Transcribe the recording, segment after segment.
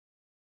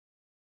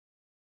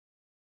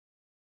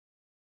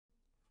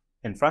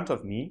In front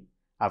of me,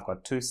 I've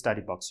got two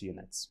StudyBox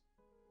units.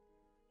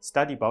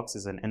 StudyBox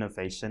is an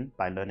innovation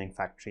by Learning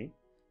Factory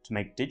to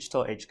make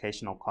digital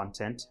educational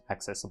content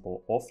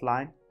accessible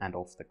offline and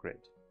off the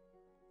grid.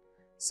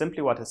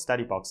 Simply what a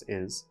StudyBox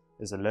is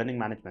a learning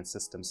management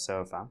system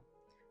server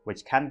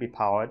which can be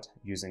powered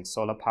using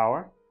solar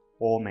power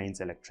or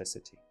mains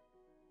electricity.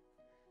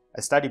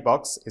 A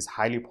StudyBox is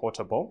highly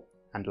portable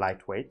and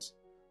lightweight,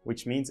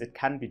 which means it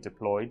can be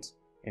deployed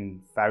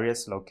in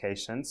various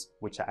locations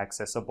which are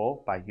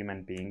accessible by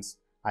human beings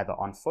either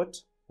on foot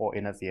or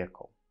in a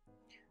vehicle.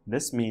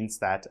 This means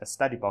that a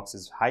StudyBox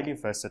is highly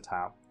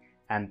versatile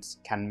and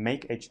can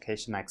make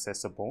education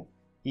accessible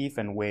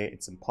even where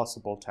it's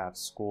impossible to have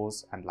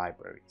schools and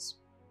libraries.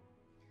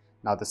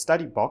 Now, the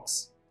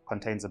StudyBox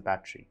contains a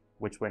battery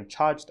which, when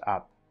charged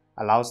up,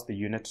 allows the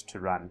unit to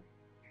run.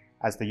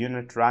 As the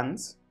unit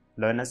runs,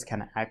 learners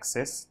can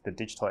access the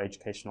digital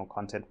educational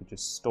content which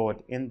is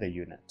stored in the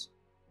unit.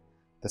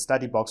 The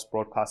StudyBox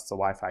broadcasts a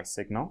Wi-Fi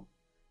signal,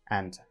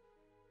 and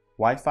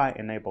Wi-Fi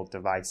enabled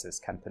devices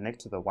can connect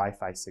to the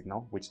Wi-Fi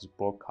signal which is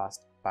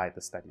broadcast by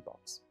the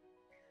StudyBox.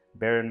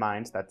 Bear in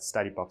mind that the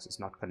StudyBox is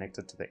not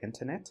connected to the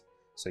internet,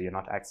 so you're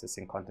not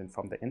accessing content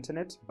from the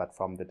internet, but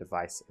from the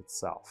device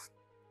itself.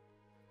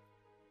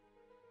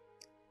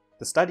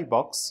 The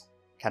StudyBox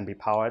can be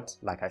powered,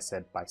 like I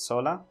said, by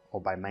solar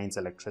or by mains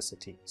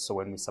electricity. So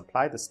when we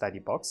supply the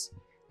StudyBox,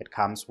 it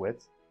comes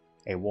with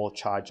a wall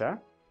charger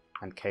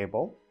and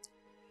cable,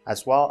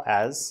 as well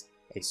as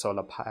a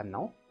solar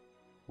panel,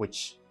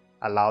 which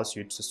allows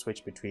you to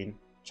switch between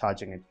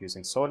charging it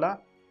using solar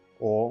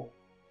or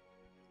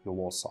your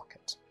wall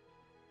socket.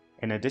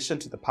 In addition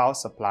to the power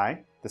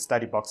supply, the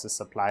StudyBox is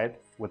supplied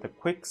with a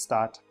quick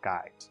start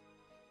guide.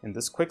 In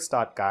this quick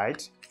start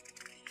guide,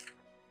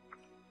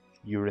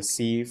 you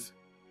receive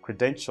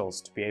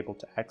credentials to be able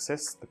to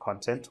access the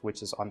content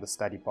which is on the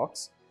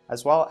StudyBox,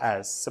 as well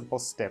as simple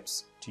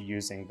steps to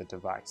using the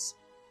device.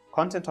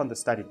 Content on the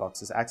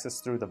StudyBox is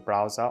accessed through the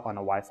browser on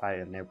a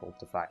Wi-Fi enabled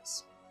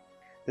device.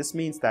 This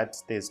means that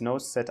there's no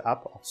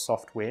setup of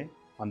software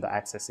on the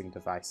accessing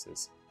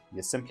devices.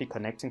 You're simply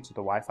connecting to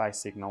the Wi-Fi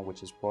signal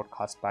which is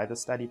broadcast by the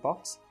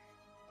StudyBox,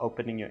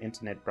 opening your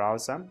internet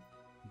browser,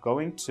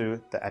 going to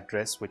the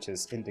address which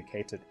is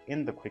indicated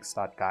in the Quick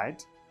Start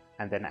Guide,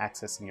 and then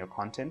accessing your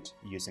content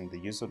using the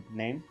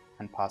username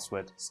and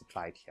password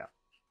supplied here.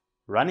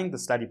 Running the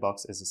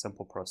StudyBox is a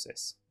simple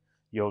process.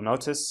 You'll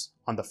notice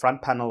on the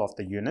front panel of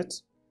the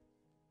unit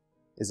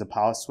is a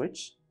power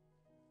switch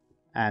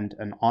and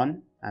an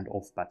on and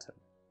off button.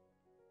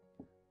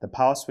 The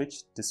power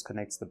switch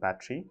disconnects the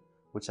battery,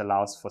 which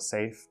allows for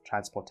safe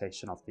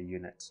transportation of the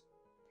unit.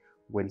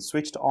 When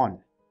switched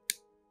on,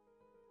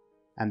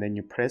 and then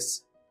you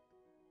press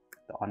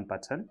the on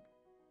button,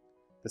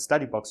 the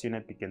StudyBox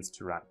unit begins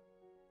to run.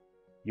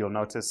 You'll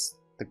notice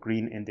the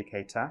green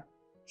indicator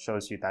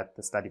shows you that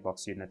the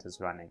StudyBox unit is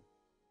running.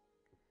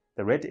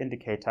 The red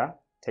indicator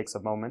takes a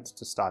moment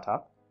to start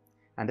up,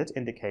 and it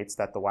indicates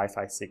that the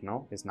Wi-Fi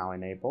signal is now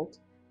enabled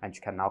and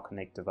you can now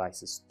connect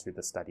devices to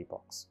the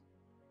StudyBox.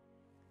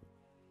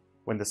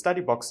 When the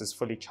StudyBox is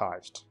fully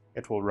charged,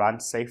 it will run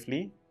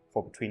safely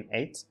for between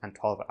 8 and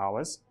 12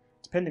 hours,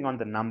 depending on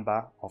the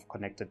number of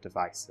connected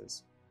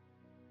devices.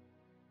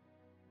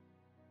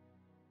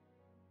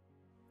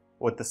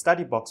 With the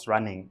StudyBox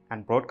running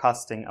and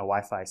broadcasting a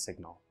Wi-Fi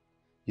signal,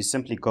 you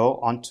simply go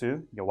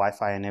onto your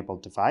Wi-Fi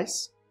enabled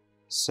device,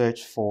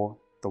 search for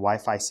the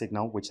Wi-Fi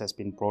signal which has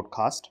been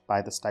broadcast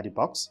by the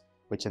StudyBox,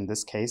 which in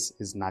this case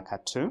is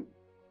NACA 2.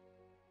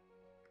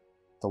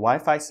 The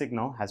Wi-Fi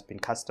signal has been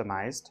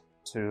customized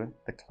to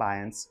the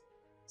client's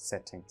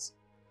settings.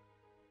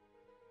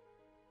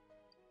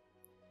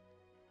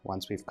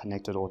 Once we've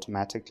connected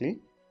automatically,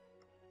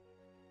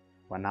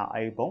 we're now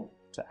able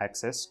to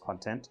access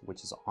content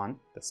which is on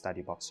the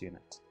StudyBox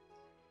unit.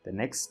 The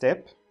next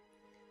step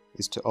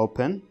is to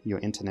open your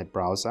internet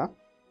browser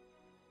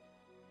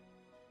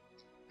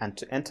and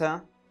to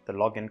enter the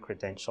login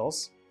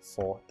credentials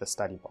for the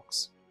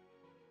StudyBox.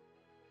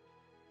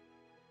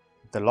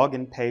 The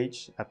login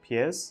page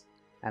appears,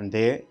 and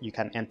there you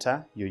can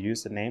enter your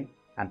username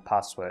and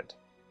password.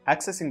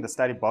 Accessing the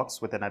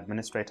StudyBox with an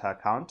administrator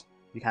account,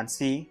 you can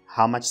see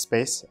how much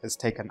space is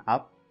taken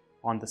up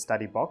on the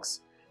StudyBox,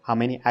 how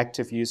many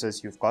active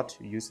users you've got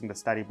using the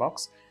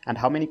StudyBox, and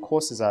how many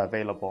courses are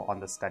available on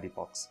the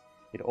StudyBox.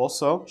 It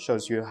also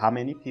shows you how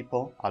many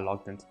people are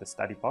logged into the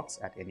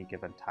StudyBox at any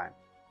given time.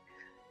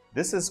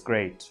 This is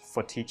great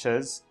for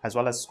teachers as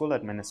well as school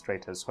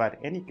administrators who at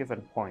any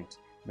given point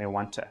may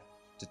want to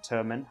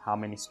determine how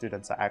many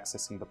students are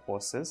accessing the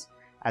courses,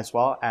 as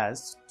well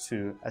as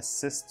to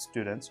assist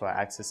students who are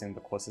accessing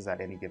the courses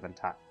at any given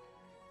time.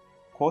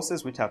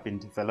 Courses which have been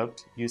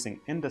developed using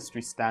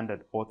industry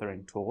standard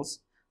authoring tools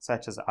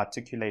such as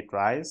Articulate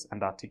Rise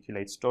and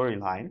Articulate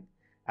Storyline,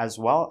 as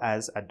well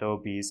as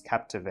Adobe's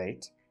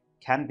Captivate,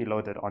 can be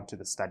loaded onto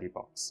the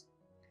StudyBox.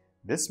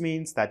 This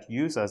means that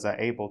users are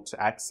able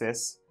to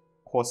access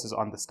courses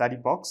on the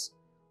StudyBox,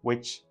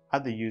 which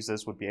other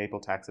users would be able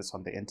to access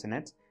on the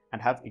internet,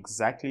 and have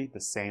exactly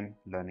the same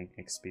learning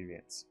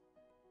experience.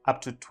 Up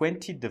to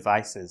 20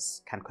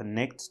 devices can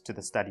connect to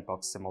the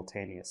StudyBox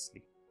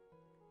simultaneously.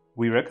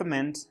 We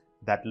recommend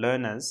that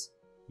learners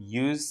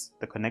use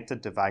the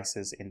connected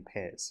devices in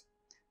pairs.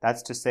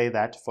 That's to say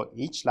that for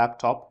each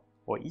laptop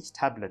or each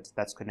tablet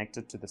that's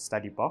connected to the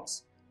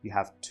StudyBox, you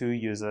have 2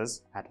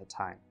 users at a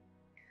time.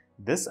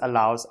 This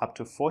allows up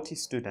to 40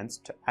 students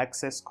to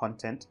access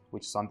content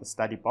which is on the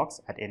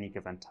StudyBox at any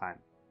given time.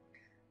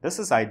 This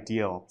is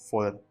ideal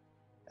for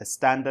a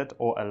standard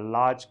or a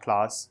large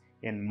class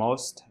in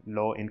most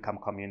low-income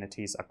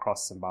communities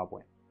across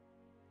Zimbabwe.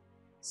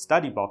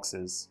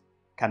 StudyBoxes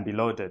can be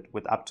loaded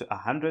with up to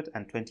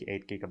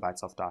 128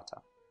 gigabytes of data,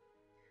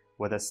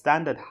 with a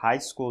standard high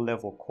school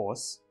level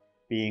course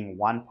being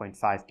 1.5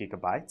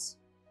 gigabytes.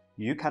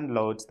 You can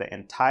load the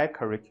entire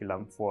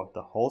curriculum for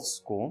the whole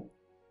school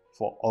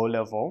for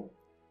O-level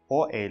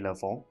or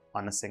A-level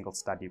on a single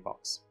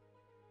StudyBox.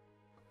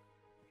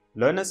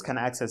 Learners can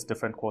access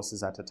different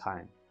courses at a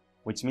time,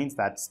 which means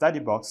that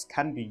StudyBox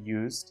can be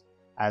used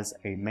as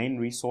a main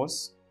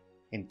resource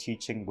in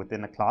teaching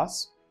within a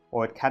class,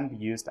 or it can be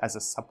used as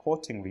a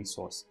supporting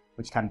resource,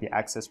 which can be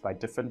accessed by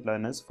different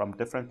learners from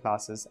different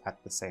classes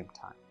at the same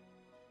time.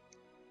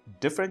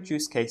 Different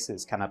use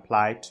cases can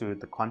apply to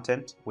the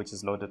content which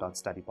is loaded on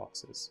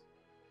StudyBoxes.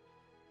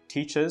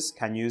 Teachers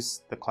can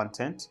use the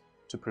content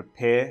to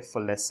prepare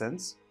for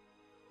lessons,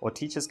 or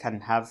teachers can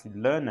have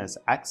learners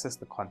access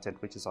the content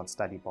which is on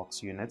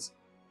StudyBox units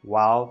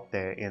while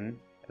they're in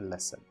a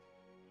lesson.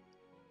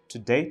 To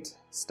date,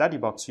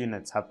 StudyBox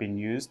units have been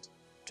used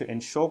to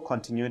ensure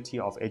continuity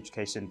of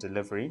education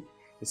delivery,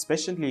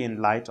 especially in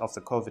light of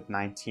the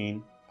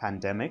COVID-19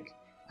 pandemic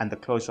and the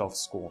closure of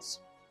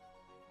schools.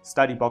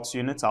 StudyBox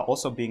units are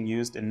also being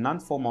used in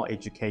non-formal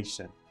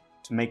education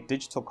to make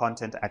digital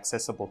content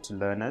accessible to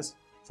learners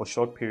for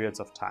short periods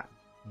of time.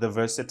 The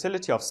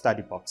versatility of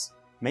StudyBox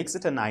makes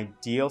it an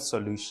ideal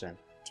solution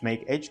to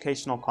make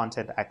educational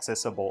content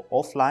accessible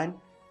offline,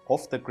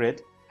 off the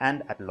grid,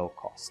 and at low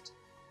cost.